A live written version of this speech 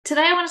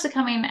today I wanted to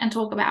come in and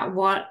talk about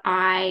what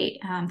I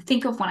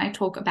think of when I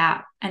talk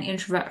about an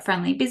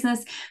introvert-friendly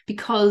business,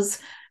 because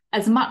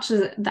as much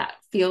as that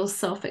feels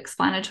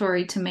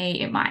self-explanatory to me,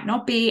 it might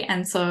not be.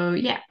 And so,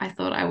 yeah, I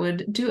thought I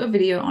would do a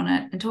video on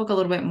it and talk a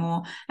little bit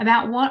more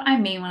about what I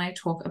mean when I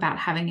talk about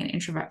having an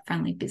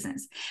introvert-friendly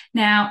business.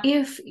 Now,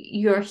 if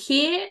you're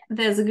here,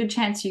 there's a good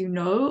chance you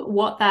know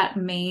what that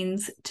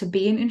means to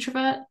be an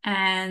introvert,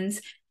 and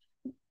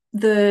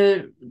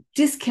the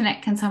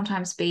disconnect can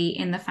sometimes be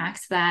in the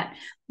fact that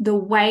the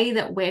way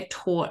that we're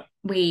taught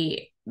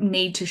we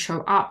need to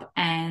show up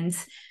and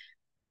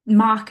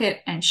market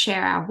and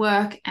share our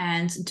work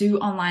and do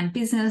online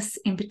business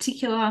in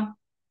particular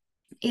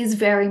is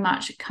very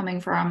much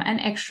coming from an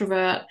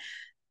extrovert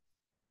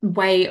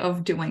way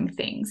of doing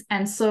things.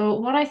 And so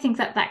what I think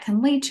that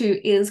can lead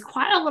to is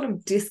quite a lot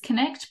of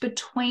disconnect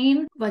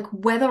between like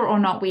whether or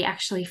not we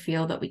actually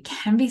feel that we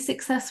can be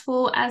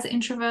successful as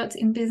introverts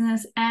in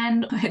business,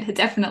 and it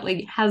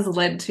definitely has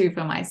led to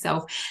for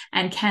myself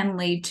and can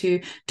lead to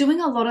doing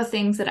a lot of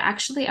things that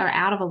actually are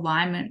out of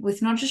alignment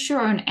with not just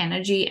your own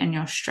energy and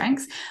your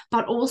strengths,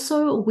 but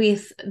also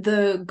with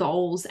the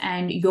goals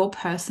and your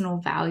personal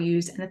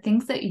values and the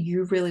things that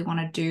you really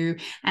want to do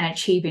and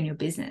achieve in your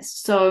business.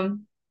 So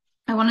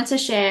I wanted to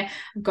share,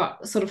 I've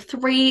got sort of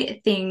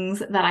three things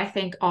that I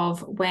think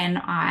of when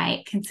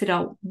I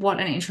consider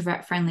what an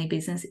introvert-friendly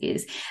business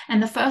is.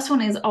 And the first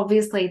one is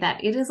obviously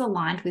that it is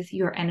aligned with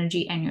your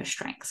energy and your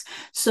strengths.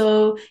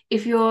 So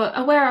if you're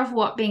aware of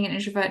what being an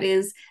introvert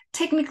is,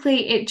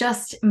 technically, it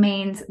just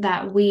means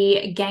that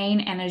we gain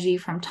energy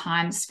from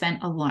time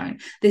spent alone.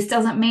 This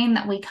doesn't mean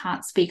that we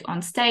can't speak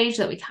on stage,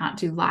 that we can't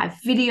do live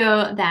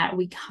video, that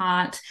we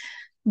can't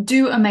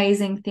do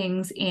amazing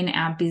things in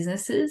our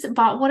businesses.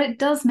 But what it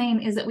does mean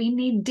is that we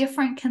need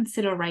different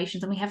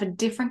considerations and we have a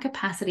different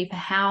capacity for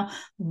how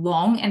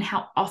long and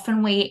how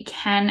often we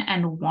can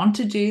and want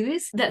to do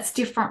this. That's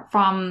different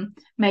from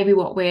maybe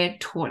what we're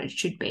taught it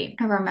should be.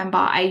 I remember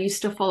I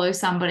used to follow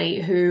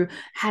somebody who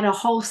had a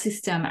whole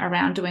system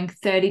around doing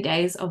 30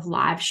 days of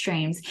live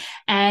streams.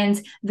 And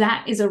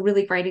that is a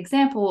really great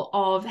example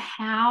of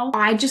how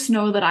I just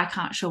know that I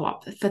can't show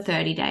up for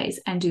 30 days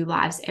and do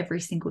lives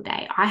every single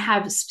day. I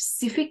have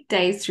specific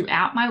days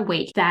throughout my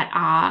week that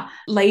are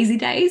lazy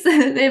days.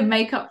 They're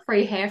makeup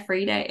free, hair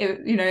free day,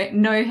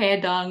 no hair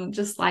done,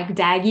 just like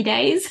daggy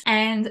days.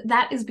 And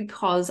that is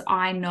because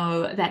I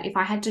know that if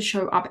I had to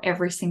show up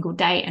every single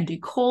day and do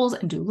calls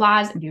and do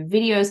lives and do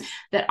videos,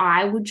 that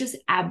I would just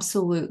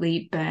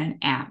absolutely burn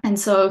out. And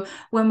so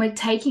when we're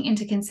taking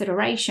into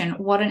consideration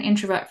what an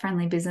introvert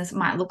friendly business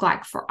might look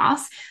like for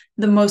us,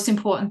 the most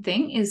important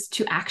thing is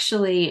to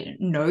actually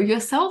know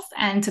yourself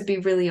and to be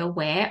really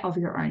aware of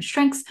your own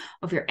strengths,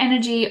 of your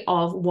energy,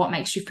 of what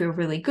makes you feel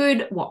really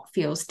good, what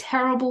feels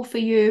terrible for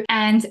you,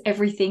 and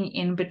everything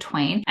in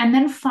between. And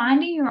then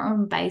finding your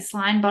own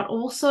baseline, but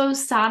also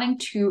starting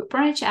to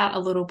branch out a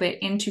little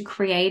bit into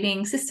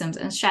creating systems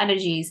and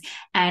strategies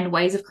and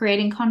ways of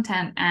creating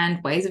content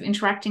and ways of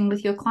interacting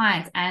with your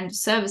clients and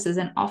services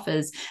and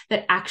offers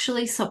that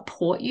actually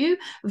support you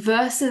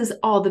versus,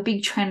 the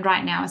big trend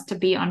right now is to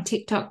be on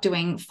TikTok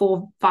doing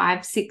 4,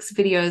 5, 6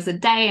 videos a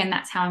day, and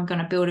that's how I'm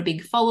going to build a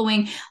big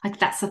following. Like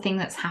that's the thing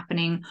that's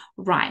happening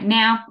right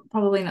now.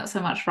 Probably not so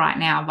much right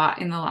now, but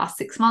in the last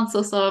 6 months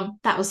or so,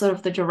 that was sort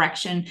of the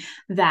direction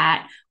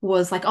that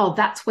was like,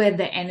 that's where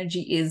the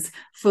energy is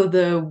for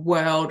the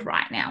world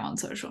right now on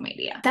social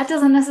media. That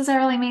doesn't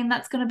necessarily mean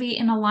that's going to be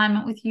in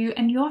alignment with you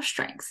and your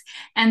strengths.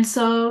 And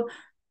so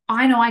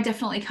I know I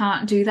definitely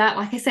can't do that.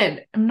 Like I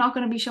said, I'm not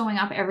going to be showing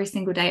up every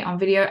single day on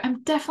video.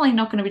 I'm definitely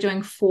not going to be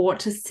doing 4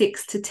 to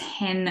 6 to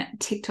 10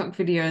 TikTok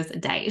videos a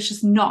day. It's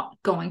just not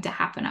going to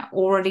happen. I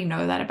already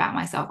know that about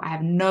myself. I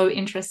have no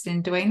interest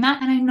in doing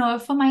that. And I know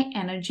for my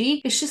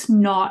energy, it's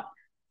not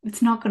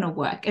going to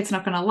work. It's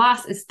not going to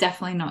last. It's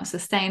definitely not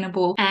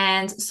sustainable.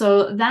 And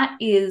so that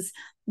is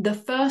the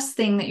first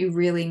thing that you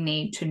really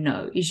need to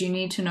know. Is you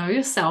need to know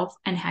yourself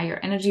and how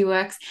your energy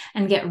works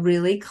and get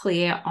really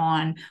clear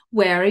on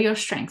where are your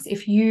strengths.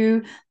 If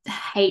you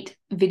hate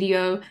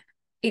video,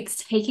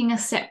 it's taking a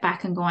step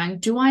back and going,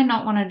 do I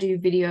not want to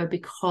do video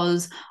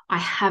because I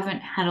haven't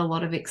had a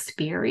lot of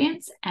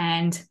experience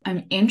and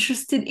I'm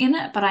interested in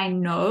it, but I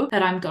know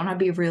that I'm going to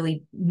be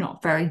really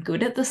not very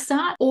good at the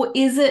start? Or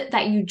is it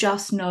that you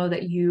just know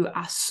that you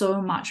are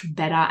so much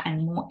better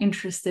and more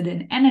interested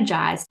and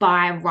energized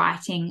by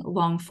writing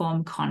long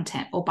form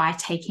content, or by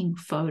taking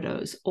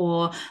photos,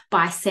 or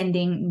by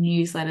sending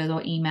newsletters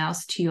or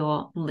emails to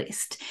your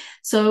list?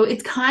 So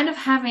it's kind of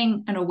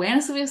having an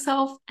awareness of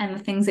yourself and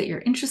the things that you're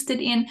interested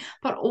in,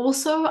 but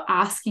also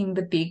asking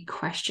the big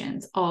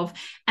questions of,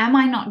 am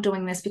I not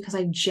doing this because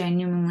I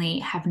genuinely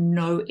have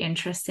no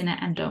interest in it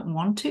and don't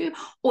want to?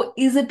 Or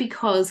is it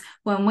because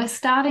when we're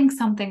starting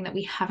something that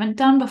we haven't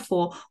done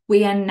before,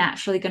 we are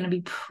naturally going to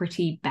be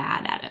pretty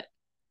bad at it?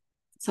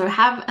 So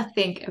have a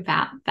think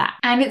about that.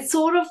 And it's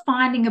sort of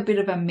finding a bit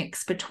of a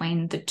mix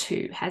between the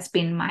two has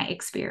been my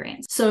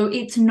experience. So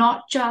it's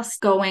not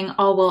just going,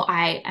 oh, well,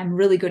 I am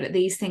really good at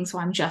these things, so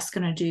I'm just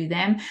going to do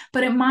them.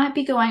 But it might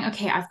be going,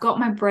 okay, I've got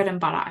my bread and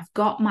butter. I've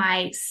got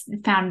my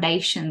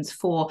foundations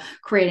for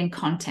creating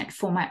content,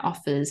 for my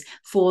offers,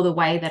 for the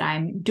way that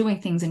I'm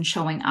doing things and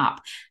showing up.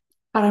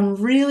 But I'm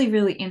really,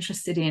 really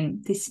interested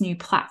in this new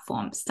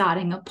platform,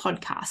 starting a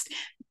podcast,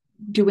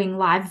 doing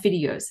live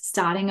videos,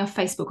 starting a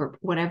Facebook group,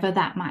 whatever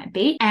that might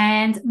be.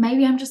 And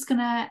maybe I'm just going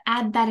to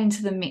add that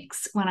into the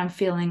mix when I'm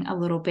feeling a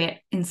little bit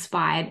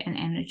inspired and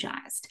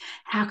energized.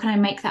 How can I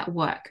make that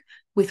work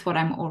with what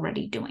I'm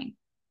already doing?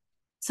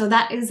 So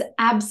that is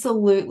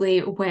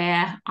absolutely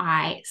where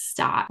I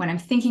start. When I'm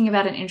thinking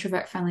about an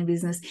introvert-friendly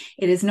business,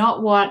 it is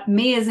not what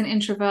me as an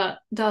introvert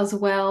does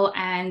well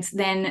and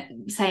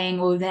then saying,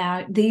 well,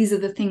 now these are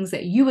the things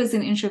that you as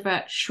an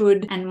introvert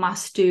should and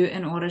must do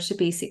in order to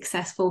be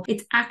successful.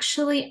 It's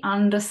actually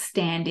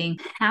understanding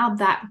how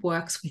that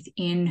works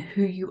within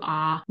who you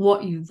are,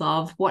 what you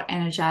love, what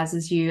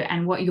energizes you,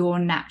 and what your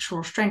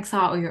natural strengths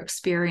are or your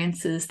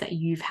experiences that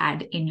you've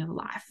had in your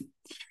life.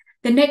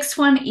 The next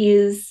one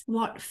is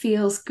what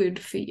feels good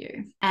for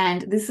you.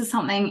 And this is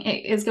something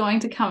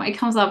it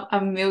comes up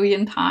a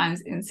million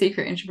times in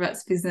Secret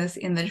Introvert's business,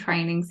 in the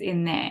trainings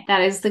in there.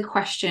 That is the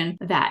question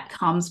that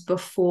comes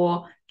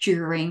before,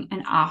 during,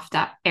 and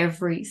after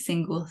every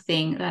single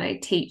thing that I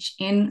teach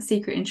in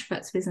Secret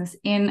Introvert's business,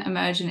 in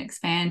Emerge and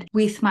Expand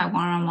with my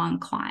one-on-one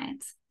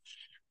clients.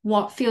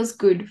 What feels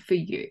good for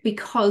you?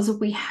 Because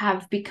we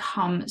have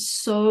become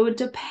so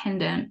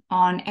dependent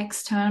on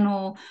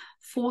external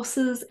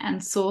forces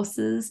and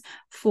sources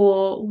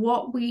for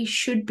what we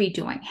should be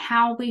doing,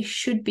 how we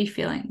should be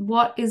feeling,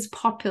 what is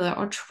popular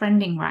or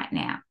trending right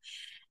now.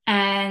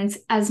 And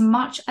as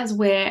much as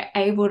we're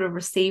able to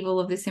receive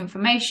all of this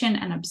information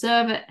and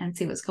observe it and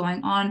see what's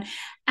going on,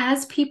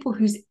 as people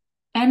whose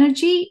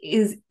energy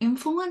is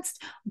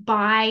influenced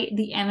by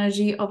the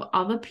energy of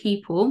other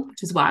people,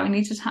 which is why we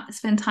need to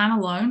spend time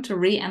alone to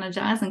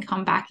re-energize and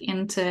come back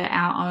into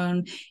our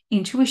own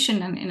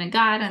intuition and inner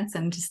guidance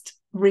and just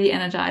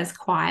re-energize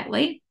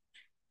quietly.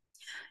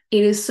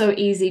 It is so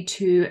easy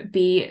to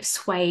be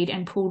swayed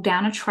and pulled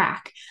down a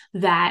track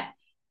that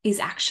is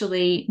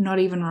actually not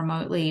even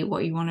remotely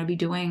what you want to be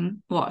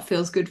doing, what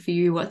feels good for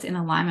you, what's in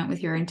alignment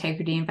with your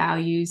integrity and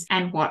values,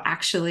 and what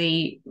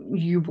actually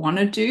you want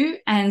to do.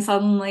 And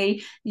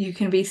suddenly you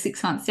can be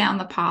 6 months down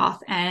the path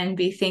and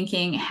be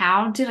thinking,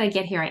 how did I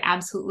get here? I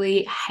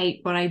absolutely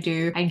hate what I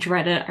do. I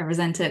dread it. I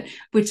resent it,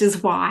 which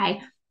is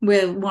why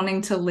we're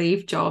wanting to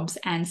leave jobs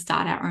and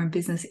start our own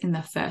business in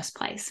the first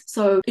place.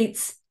 So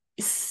it's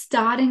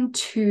starting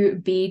to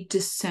be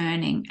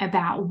discerning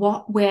about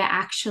what we're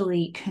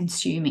actually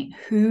consuming,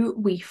 who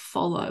we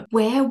follow,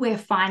 where we're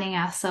finding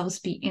ourselves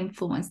be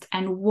influenced,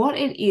 and what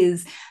it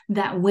is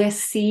that we're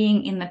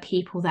seeing in the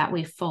people that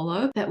we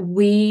follow that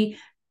we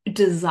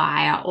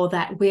desire or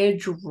that we're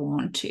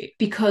drawn to.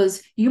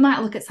 Because you might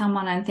look at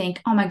someone and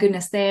think, oh my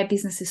goodness, their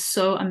business is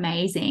so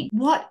amazing.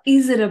 What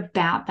is it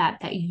about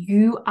that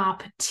you are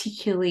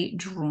particularly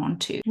drawn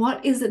to?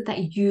 What is it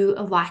that you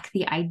like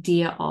the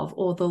idea of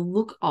or the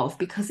look of?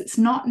 Because it's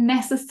not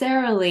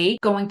necessarily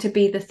going to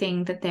be the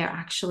thing that they're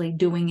actually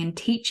doing and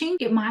teaching.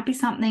 It might be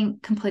something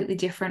completely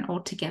different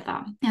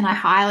altogether. And I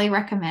highly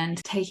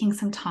recommend taking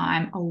some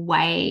time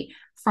away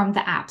from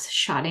the apps,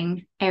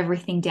 shutting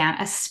everything down,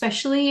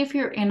 especially if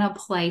you're in a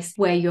place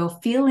where you're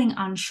feeling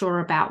unsure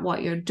about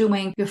what you're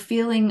doing, you're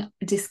feeling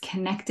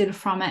disconnected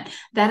from it.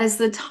 That is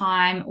the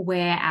time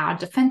where our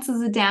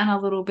defenses are down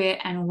a little bit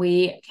and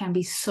we can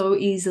be so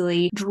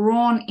easily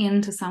drawn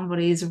into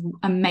somebody's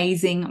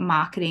amazing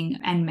marketing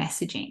and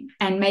messaging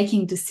and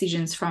making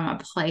decisions from a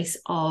place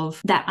of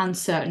that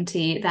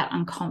uncertainty, that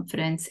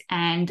unconfidence,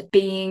 and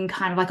being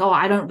kind of like, oh,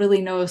 I don't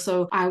really know,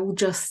 so I will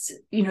just,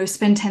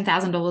 spend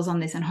 $10,000 on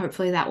this and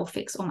hopefully that will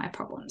fix all my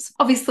problems.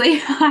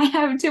 Obviously, I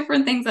have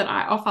different things that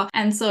I offer.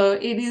 And so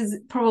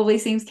probably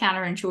seems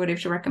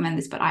counterintuitive to recommend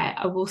this, but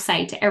I will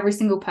say to every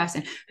single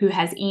person who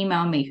has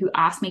emailed me, who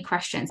asked me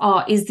questions,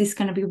 oh, is this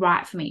going to be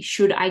right for me?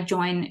 Should I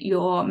join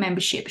your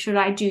membership? Should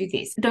I do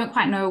this? I don't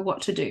quite know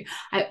what to do.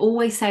 I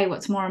always say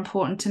what's more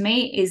important to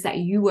me is that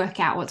you work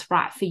out what's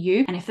right for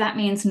you. And if that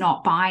means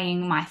not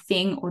buying my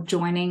thing or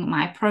joining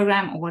my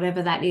program or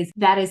whatever that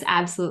is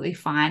absolutely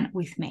fine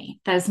with me.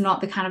 That is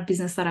not the kind of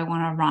business that I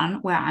want to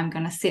run where I'm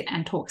going to sit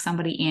and talk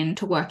somebody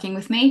into working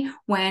with me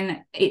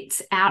when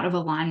it's out of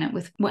alignment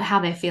with how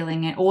they're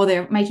feeling it or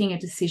they're making a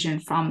decision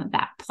from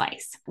that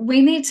place.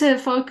 We need to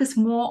focus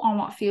more on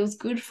what feels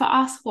good for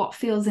us, what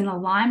feels in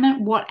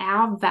alignment, what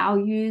our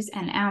values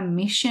and our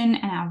mission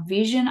and our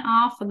vision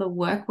are for the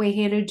work we're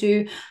here to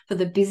do, for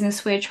the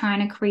business we're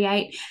trying to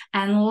create,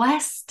 and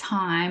less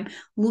time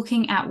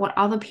looking at what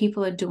other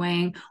people are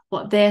doing,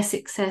 what their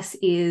success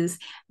is,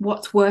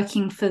 what's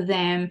working for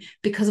them,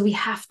 because we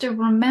have to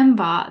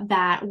remember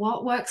that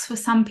what works for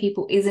some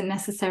people isn't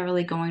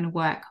necessarily going to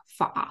work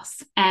for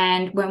us.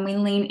 And when we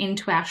lean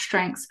into our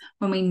strengths,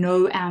 when we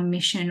know our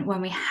mission,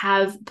 when we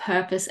have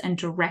purpose and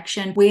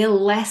direction, we're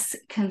less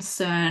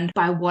concerned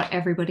by what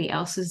everybody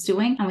else is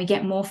doing, and we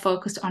get more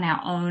focused on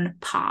our own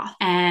path.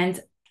 And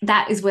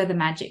that is where the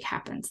magic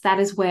happens. That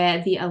is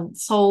where the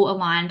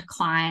soul-aligned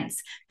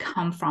clients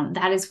come from.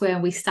 That is where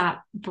we start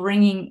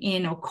bringing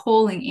in or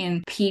calling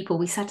in people.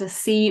 We start to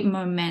see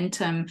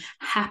momentum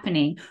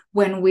happening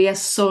when we are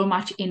so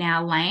much in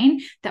our lane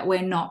that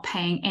we're not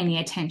paying any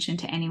attention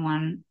to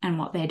anyone and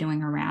what they're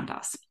doing around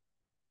us.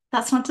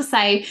 That's not to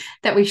say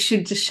that we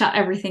should just shut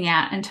everything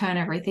out and turn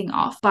everything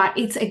off. But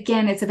it's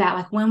about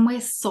like when we're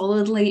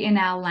solidly in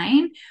our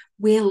lane,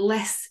 we're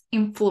less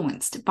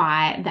influenced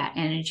by that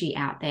energy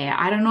out there.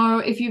 I don't know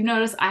if you've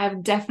noticed, I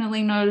have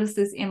definitely noticed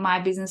this in my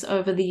business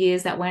over the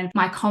years, that when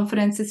my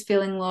confidence is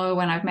feeling low,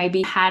 when I've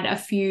maybe had a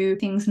few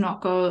things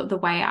not go the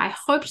way I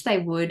hoped they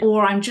would,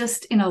 or I'm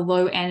just in a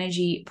low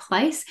energy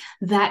place,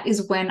 that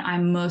is when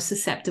I'm most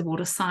susceptible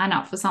to sign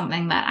up for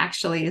something that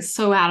actually is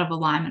so out of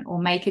alignment, or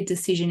make a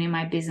decision in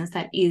my business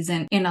that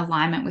isn't in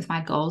alignment with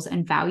my goals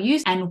and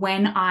values. And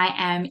when I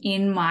am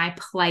in my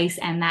place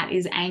and that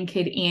is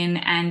anchored in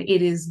and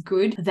it is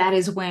good, that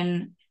is when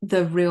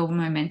the real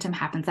momentum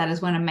happens. That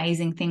is when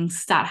amazing things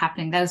start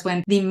happening. That is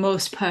when the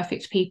most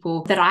perfect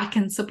people that I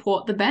can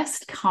support the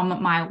best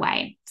come my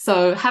way.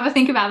 So have a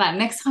think about that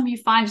next time you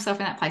find yourself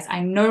in that place.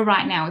 I know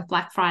right now with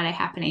Black Friday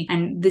happening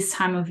and this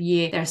time of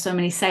year, there are so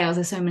many sales,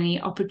 there's so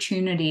many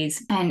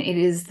opportunities, and it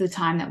is the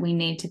time that we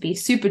need to be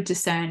super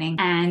discerning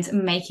and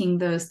making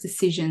those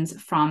decisions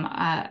from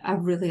a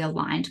really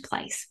aligned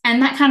place.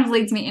 And that kind of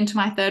leads me into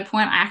my third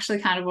point. I actually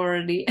kind of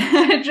already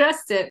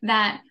addressed it,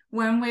 that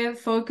when we're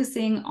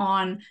focusing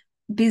on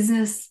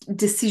business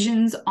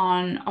decisions,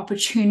 on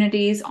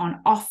opportunities, on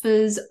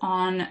offers,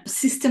 on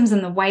systems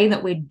and the way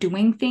that we're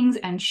doing things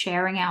and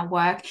sharing our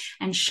work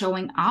and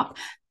showing up,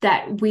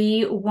 that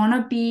we want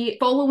to be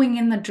following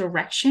in the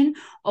direction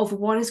of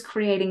what is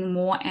creating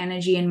more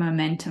energy and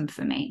momentum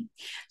for me.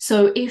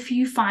 So if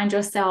you find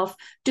yourself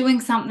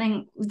doing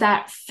something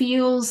that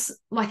feels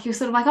like you're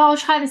sort of like, oh, I'll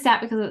try this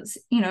out because it's,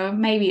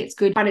 maybe it's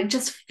good, but it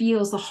just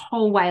feels the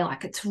whole way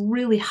like it's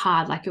really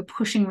hard, like you're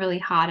pushing really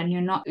hard and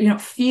you're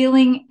not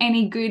feeling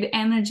any good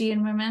energy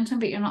and momentum,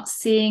 but you're not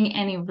seeing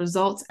any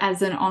results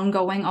as an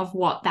ongoing of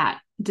what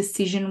that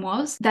decision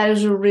was, that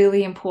is a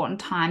really important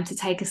time to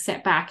take a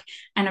step back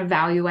and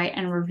evaluate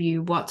and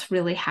review what's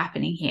really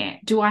happening here.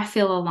 Do I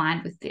feel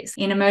aligned with this?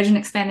 In Emerge and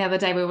Expand the other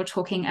day, we were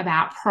talking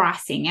about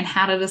pricing and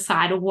how to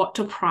decide what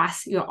to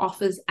price your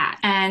offers at.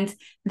 And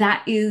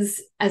that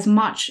is as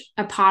much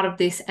a part of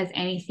this as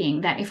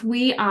anything, that if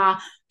we are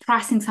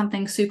pricing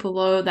something super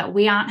low that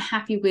we aren't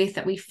happy with,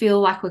 that we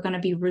feel like we're going to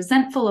be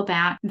resentful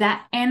about,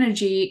 that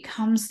energy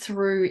comes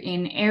through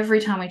in every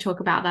time we talk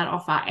about that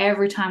offer,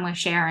 every time we're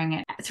sharing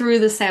it, through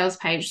the sales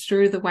page,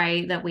 through the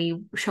way that we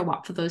show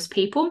up for those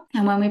people.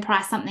 And when we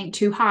price something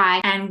too high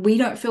and we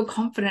don't feel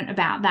confident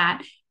about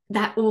that,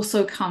 that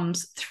also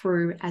comes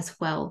through as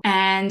well.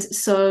 And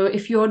so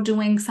if you're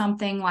doing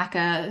something like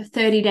a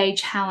 30-day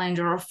challenge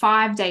or a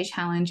 5-day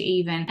challenge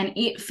even, and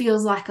it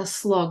feels like a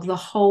slog the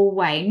whole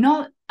way,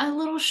 not a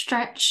little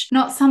stretch,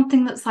 not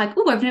something that's like,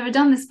 oh, I've never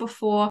done this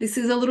before, this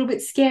is a little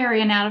bit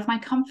scary and out of my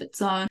comfort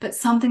zone, but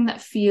something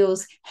that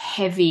feels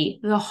heavy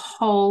the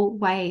whole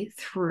way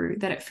through,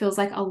 that it feels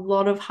like a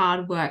lot of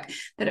hard work,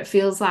 that it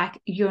feels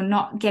like you're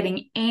not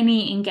getting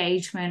any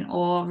engagement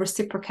or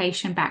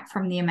reciprocation back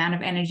from the amount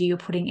of energy you're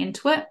putting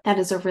into it, that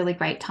is a really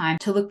great time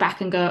to look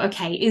back and go,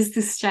 okay, is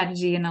this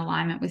strategy in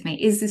alignment with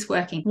me? Is this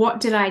working? What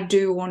did I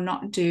do or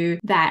not do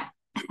that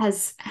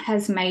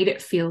has made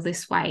it feel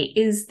this way?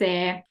 Is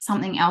there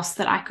something else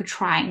that I could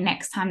try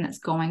next time that's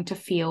going to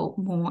feel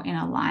more in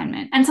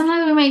alignment? And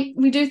sometimes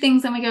we do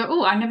things and we go,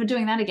 oh, I'm never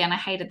doing that again, I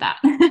hated that.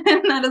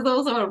 And that is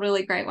also a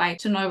really great way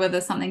to know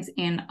whether something's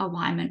in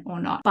alignment or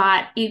not.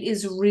 But it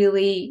is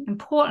really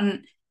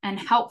important and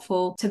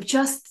helpful to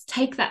just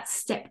take that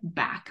step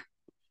back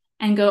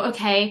and go,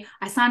 okay,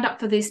 I signed up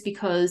for this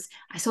because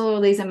I saw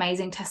all these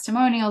amazing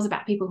testimonials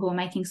about people who are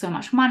making so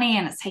much money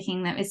and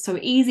it's so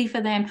easy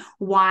for them.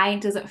 Why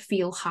does it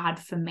feel hard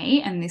for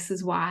me? And this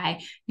is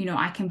why,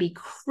 I can be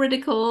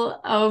critical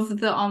of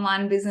the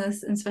online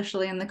business,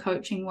 especially in the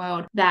coaching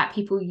world, that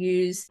people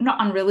use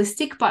not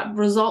unrealistic, but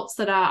results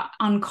that are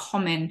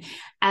uncommon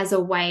as a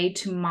way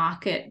to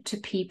market to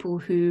people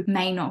who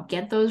may not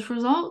get those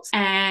results.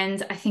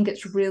 And I think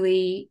it's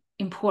really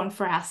important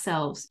for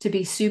ourselves to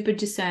be super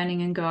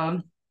discerning and go,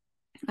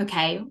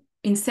 okay,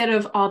 instead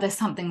of, oh, there's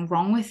something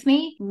wrong with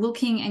me,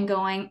 looking and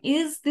going,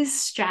 is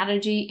this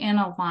strategy in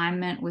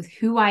alignment with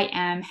who I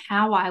am,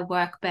 how I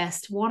work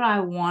best, what I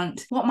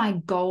want, what my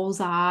goals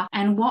are,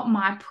 and what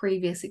my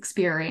previous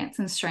experience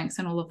and strengths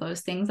and all of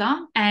those things are?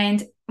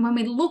 And when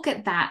we look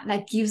at that,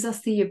 that gives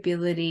us the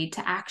ability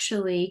to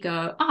actually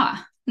go,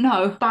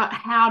 No, but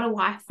how do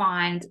I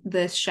find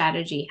the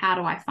strategy? How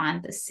do I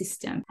find the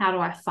system? How do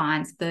I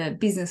find the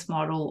business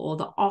model or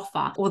the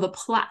offer or the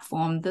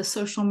platform, the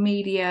social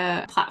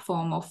media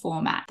platform or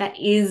format that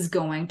is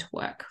going to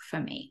work for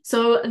me?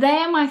 So they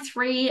are my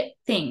three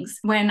things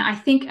when I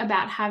think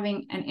about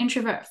having an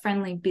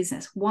introvert-friendly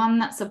business, one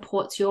that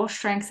supports your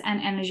strengths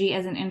and energy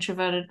as an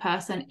introverted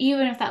person,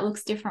 even if that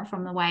looks different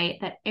from the way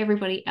that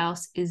everybody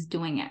else is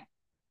doing it.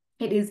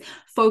 It is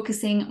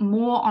focusing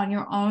more on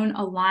your own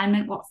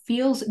alignment, what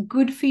feels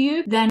good for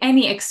you, than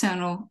any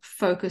external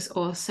focus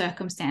or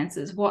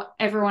circumstances, what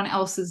everyone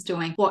else is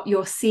doing, what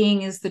you're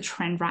seeing is the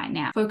trend right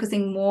now.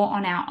 Focusing more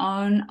on our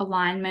own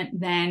alignment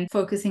than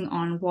focusing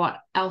on what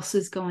else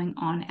is going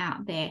on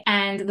out there.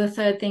 And the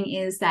third thing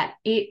is that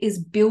it is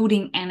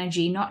building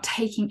energy, not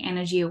taking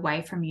energy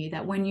away from you.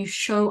 That when you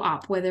show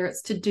up, whether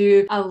it's to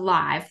do a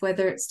live,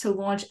 whether it's to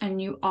launch a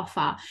new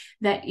offer,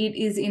 that it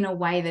is in a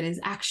way that is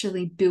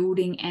actually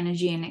building energy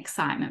and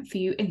excitement for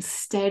you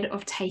instead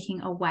of taking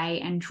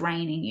away and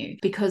draining you.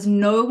 Because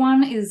no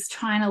one is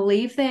trying to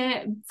leave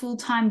their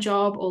full-time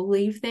job or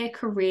leave their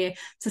career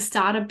to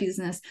start a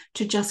business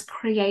to just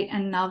create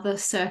another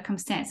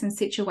circumstance and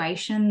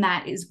situation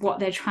that is what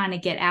they're trying to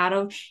get out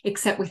of,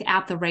 except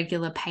without the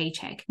regular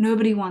paycheck.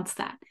 Nobody wants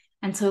that.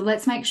 And so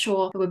let's make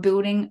sure that we're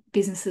building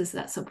businesses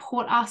that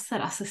support us,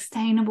 that are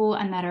sustainable,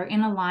 and that are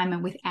in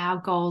alignment with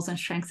our goals and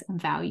strengths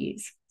and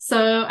values.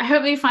 So I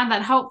hope you find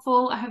that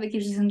helpful. I hope it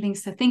gives you some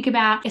things to think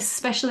about,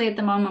 especially at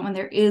the moment when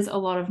there is a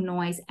lot of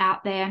noise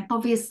out there.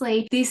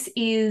 Obviously, this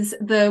is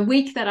the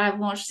week that I've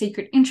launched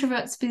Secret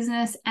Introvert's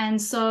business.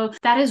 And so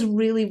that is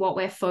really what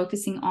we're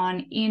focusing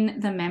on in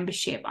the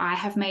membership. I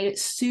have made it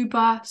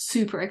super,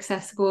 super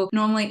accessible.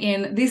 Normally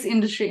in this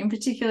industry, in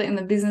particular in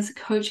the business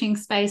coaching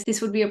space,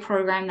 this would be a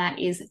program that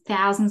is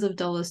thousands of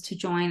dollars to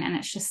join, and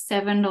it's just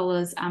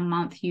 $7 a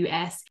month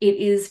US. It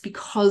is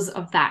because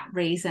of that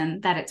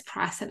reason that it's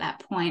priced at that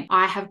point.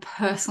 I have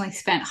personally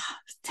spent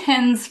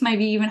tens,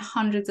 maybe even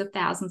hundreds of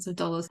thousands of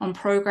dollars on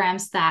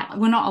programs that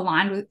were not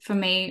aligned with for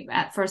me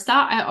for a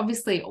start. I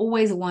obviously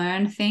always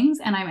learn things,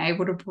 and I'm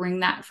able to bring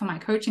that for my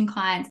coaching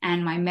clients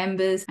and my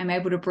members. I'm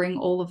able to bring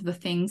all of the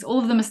things, all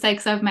of the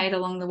mistakes I've made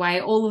along the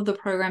way, all of the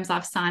programs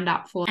I've signed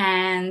up for.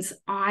 And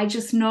I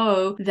just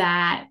know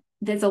that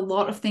there's a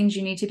lot of things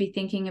you need to be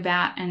thinking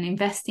about and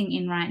investing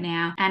in right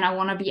now. And I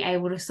want to be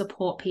able to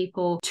support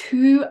people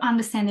to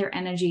understand their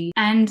energy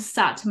and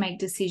start to make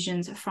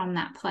decisions from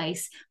that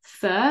place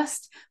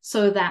first,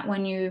 so that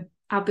when you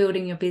are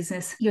building your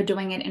business, you're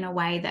doing it in a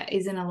way that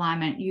is in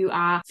alignment. You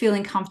are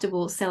feeling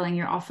comfortable selling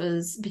your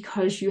offers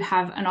because you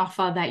have an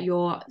offer that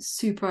you're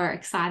super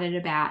excited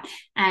about,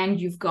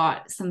 and you've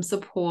got some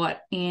support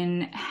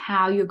in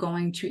how you're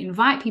going to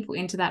invite people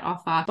into that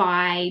offer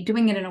by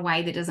doing it in a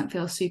way that doesn't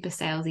feel super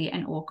salesy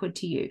and awkward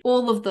to you.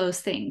 All of those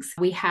things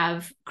we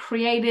have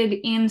created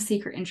in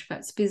Secret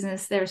Introvert's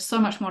business. There's so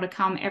much more to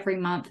come every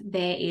month.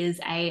 There is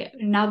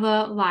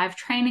another live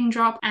training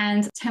drop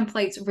and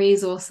templates,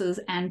 resources,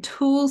 and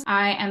tools.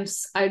 I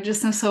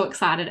just am so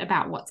excited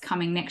about what's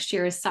coming. Next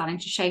year is starting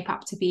to shape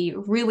up to be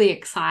really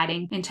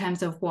exciting in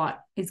terms of what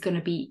is going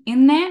to be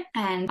in there.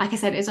 And like I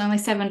said, it's only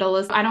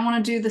 $7. I don't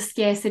want to do the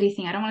scarcity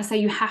thing. I don't want to say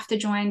you have to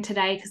join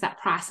today because that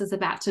price is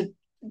about to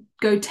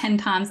go 10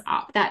 times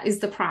up. That is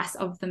the price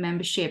of the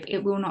membership.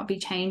 It will not be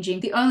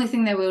changing. The only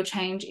thing that will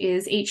change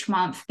is each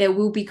month there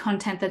will be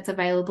content that's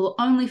available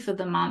only for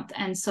the month.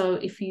 And so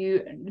if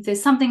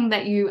there's something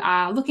that you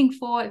are looking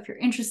for, if you're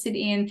interested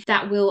in,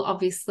 that will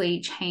obviously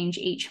change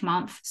each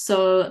month.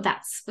 So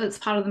that's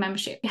part of the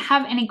membership. If you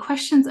have any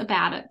questions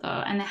about it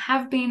though, and there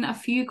have been a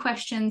few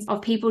questions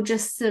of people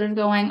just sort of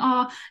going,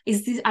 oh,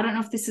 I don't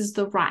know if this is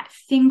the right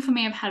thing for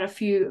me. I've had a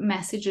few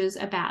messages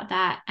about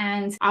that.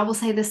 And I will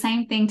say the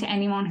same thing to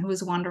anyone who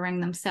was wondering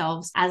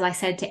themselves, as I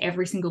said to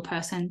every single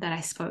person that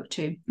I spoke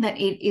to, that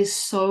it is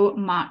so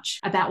much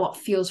about what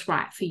feels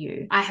right for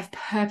you. I have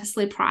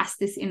purposely priced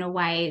this in a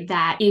way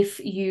that if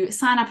you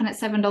sign up and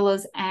it's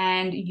 $7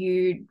 and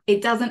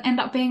it doesn't end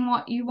up being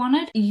what you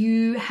wanted,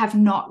 you have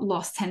not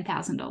lost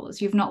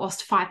 $10,000. You've not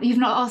lost you've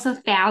not lost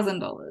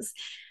 $1,000.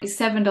 It's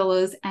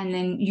 $7, and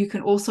then you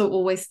can also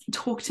always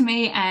talk to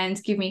me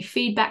and give me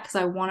feedback, because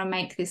I want to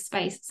make this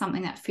space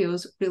something that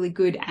feels really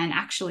good and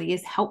actually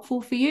is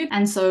helpful for you.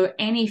 And so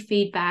any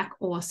feedback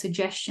or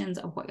suggestions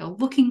of what you're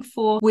looking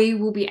for, we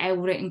will be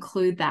able to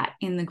include that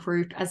in the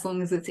group as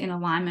long as it's in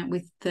alignment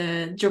with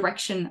the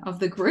direction of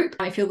the group.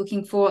 If you're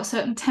looking for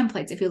certain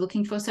templates, if you're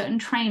looking for certain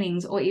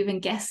trainings or even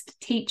guest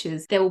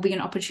teachers, there will be an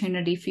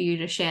opportunity for you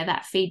to share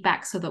that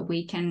feedback so that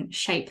we can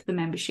shape the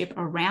membership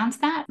around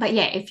that. But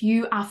yeah, if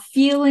you are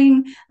feeling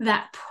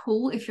that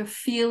pull, if you're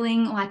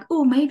feeling like,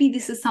 oh, maybe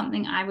this is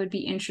something I would be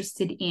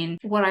interested in,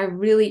 what I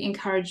really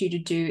encourage you to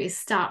do is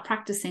start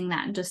practicing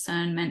that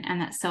discernment and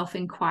that self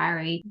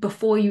self-inquiry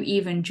before you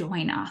even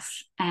join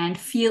us, and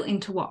feel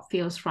into what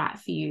feels right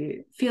for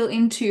you. Feel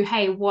into,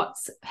 hey,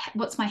 what's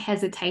my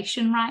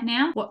hesitation right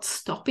now? What's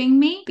stopping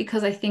me?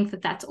 Because I think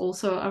that that's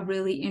also a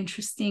really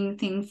interesting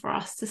thing for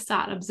us to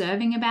start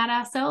observing about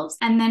ourselves,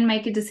 and then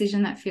make a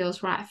decision that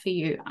feels right for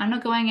you. I'm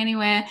not going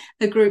anywhere.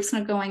 The group's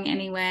not going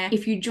anywhere.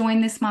 If you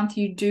join this month,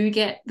 you do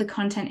get the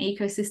content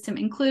ecosystem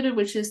included,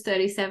 which is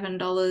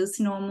 $37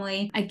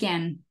 normally.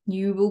 Again,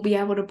 you will be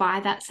able to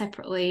buy that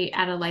separately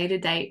at a later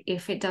date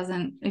if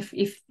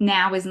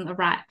now isn't the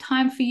right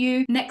time for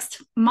you.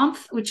 Next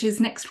month, which is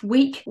next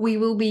week, we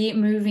will be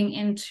moving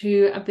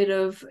into a bit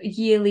of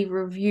yearly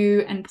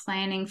review and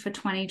planning for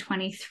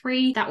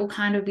 2023. That will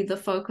kind of be the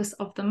focus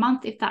of the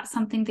month if that's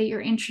something that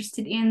you're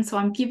interested in. So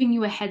I'm giving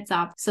you a heads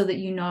up so that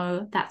you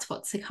know that's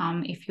what's to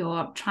come if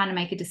you're trying to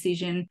make a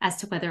decision as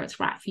to whether it's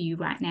right for you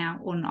right now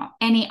or not.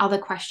 Any other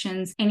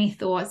questions, any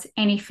thoughts,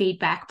 any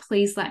feedback,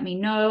 please let me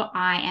know.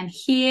 I am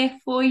here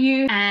for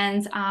you.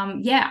 And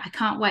I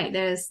can't wait.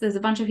 There's a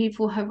bunch of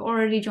people who have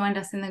already joined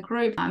us in the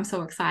group. I'm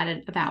so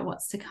excited about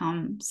what's to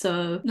come.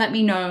 So let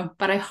me know.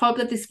 But I hope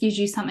that this gives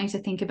you something to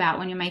think about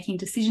when you're making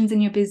decisions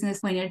in your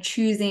business, when you're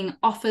choosing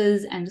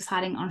offers and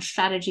deciding on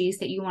strategies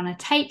that you want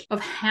to take, of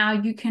how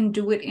you can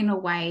do it in a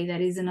way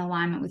that is in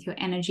alignment with your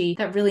energy,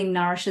 that really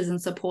nourishes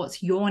and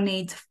supports your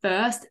needs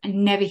first. I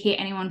never hear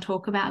anyone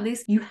talk about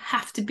this. You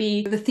have to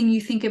be the thing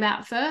you think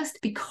about first,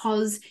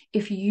 because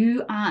if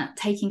you aren't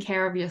taking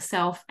care of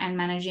yourself and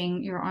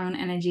managing your own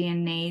energy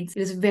and needs,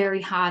 it is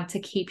very hard to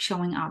keep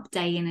showing up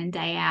day in and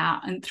day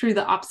out and through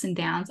the ups and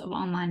downs of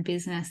online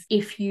business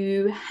if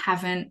you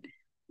haven't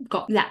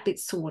got that bit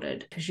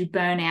sorted, because you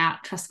burn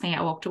out. Trust me,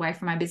 I walked away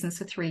from my business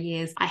for 3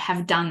 years. I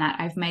have done that.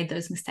 I've made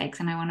those mistakes,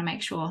 and I want to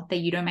make sure that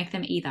you don't make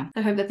them either.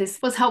 So I hope that this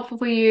was helpful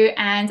for you,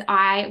 and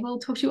I will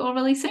talk to you all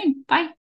really soon. Bye.